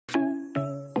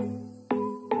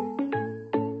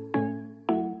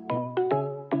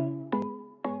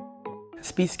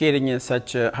Speed skating is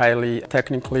such a highly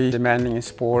technically demanding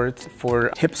sport.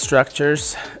 For hip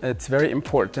structures, it's very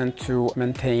important to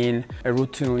maintain a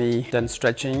routinely done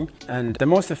stretching. And the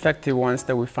most effective ones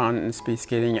that we found in speed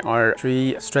skating are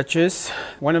 3 stretches.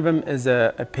 One of them is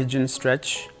a pigeon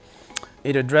stretch.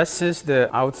 It addresses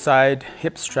the outside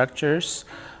hip structures,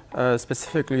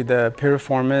 specifically the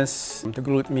piriformis, the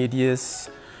glute medius,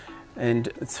 and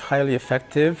it's highly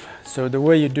effective. So the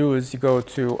way you do is you go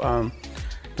to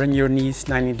bring your knees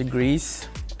 90 degrees,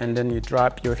 and then you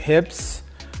drop your hips,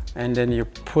 and then you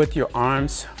put your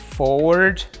arms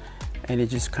forward, and you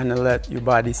just kind of let your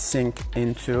body sink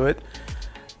into it.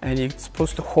 And you're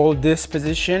supposed to hold this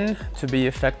position to be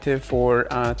effective for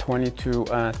 20 to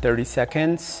 30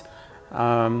 seconds,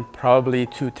 probably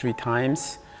 2-3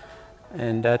 times.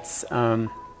 And that's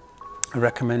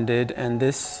recommended. And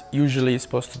this usually is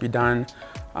supposed to be done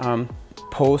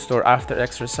post or after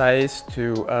exercise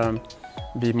to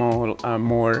be more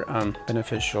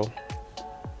beneficial.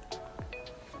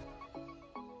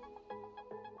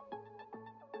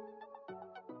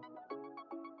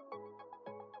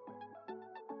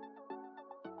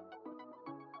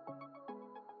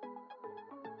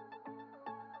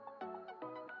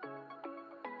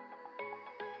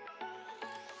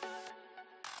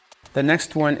 The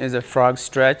next one is a frog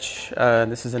stretch.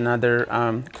 This is another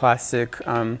classic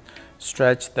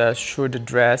stretch that should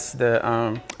address the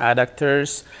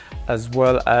adductors as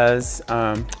well as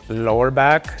lower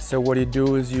back. So what you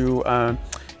do is you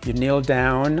kneel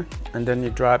down, and then you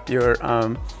drop your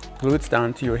glutes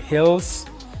down to your heels,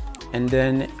 and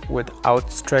then with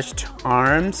outstretched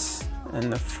arms in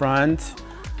the front,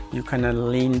 you kind of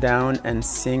lean down and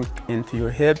sink into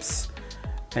your hips.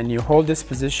 And you hold this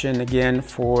position again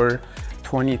for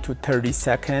 20 to 30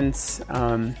 seconds,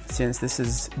 since this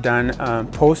is done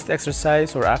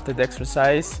post-exercise or after the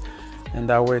exercise, and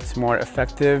that way it's more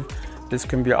effective. This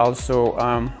can be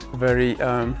also very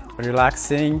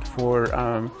relaxing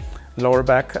for lower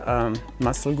back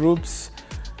muscle groups.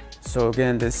 So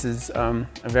again, this is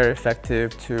very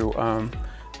effective to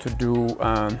do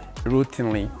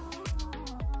routinely.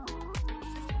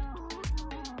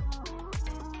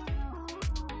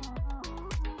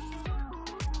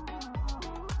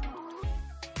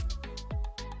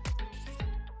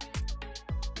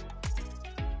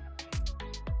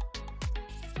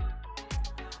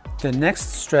 The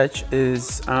next stretch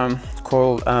is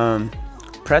called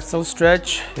pretzel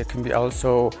stretch. It can be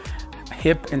also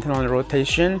hip internal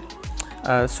rotation.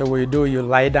 So what you do, you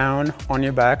lie down on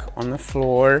your back on the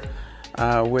floor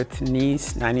with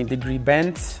knees 90-degree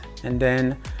bent, and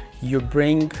then you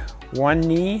bring one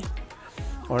knee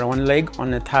or one leg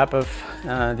on the top of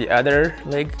the other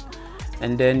leg,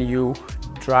 and then you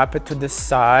drop it to the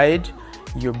side.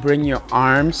 You bring your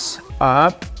arms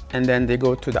up, and then they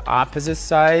go to the opposite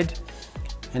side,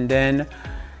 and then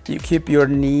you keep your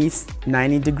knees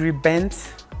 90-degree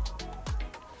bent.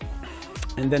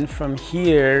 And then from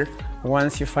here,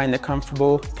 once you find a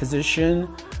comfortable position,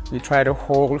 you try to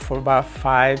hold for about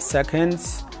 5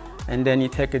 seconds, and then you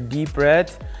take a deep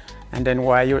breath, and then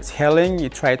while you're exhaling, you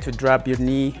try to drop your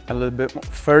knee a little bit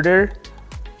further.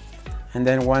 And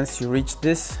then once you reach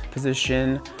this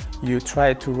position, you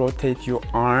try to rotate your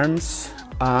arms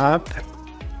up,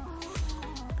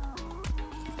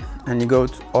 and you go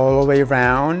all the way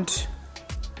around.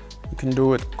 You can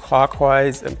do it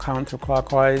clockwise and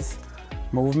counterclockwise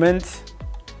movement.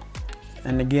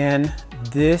 And again,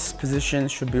 this position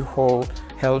should be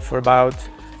held for about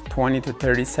 20 to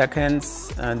 30 seconds.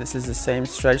 This is the same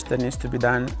stretch that needs to be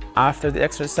done after the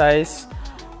exercise.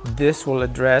 This will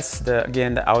address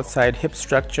again the outside hip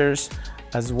structures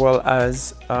as well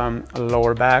as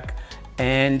lower back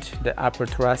and the upper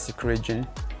thoracic region.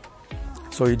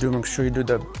 So make sure you do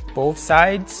both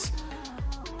sides.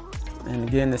 And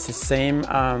again, this is the same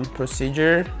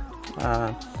procedure.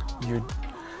 You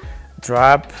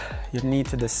drop your knee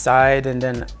to the side, and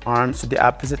then arms to the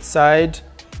opposite side,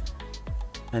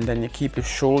 and then you keep your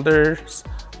shoulders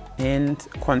in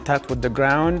contact with the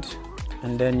ground,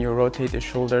 and then you rotate your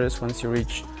shoulders once you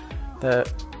reach the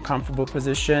comfortable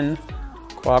position,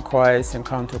 clockwise and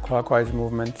counterclockwise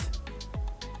movement.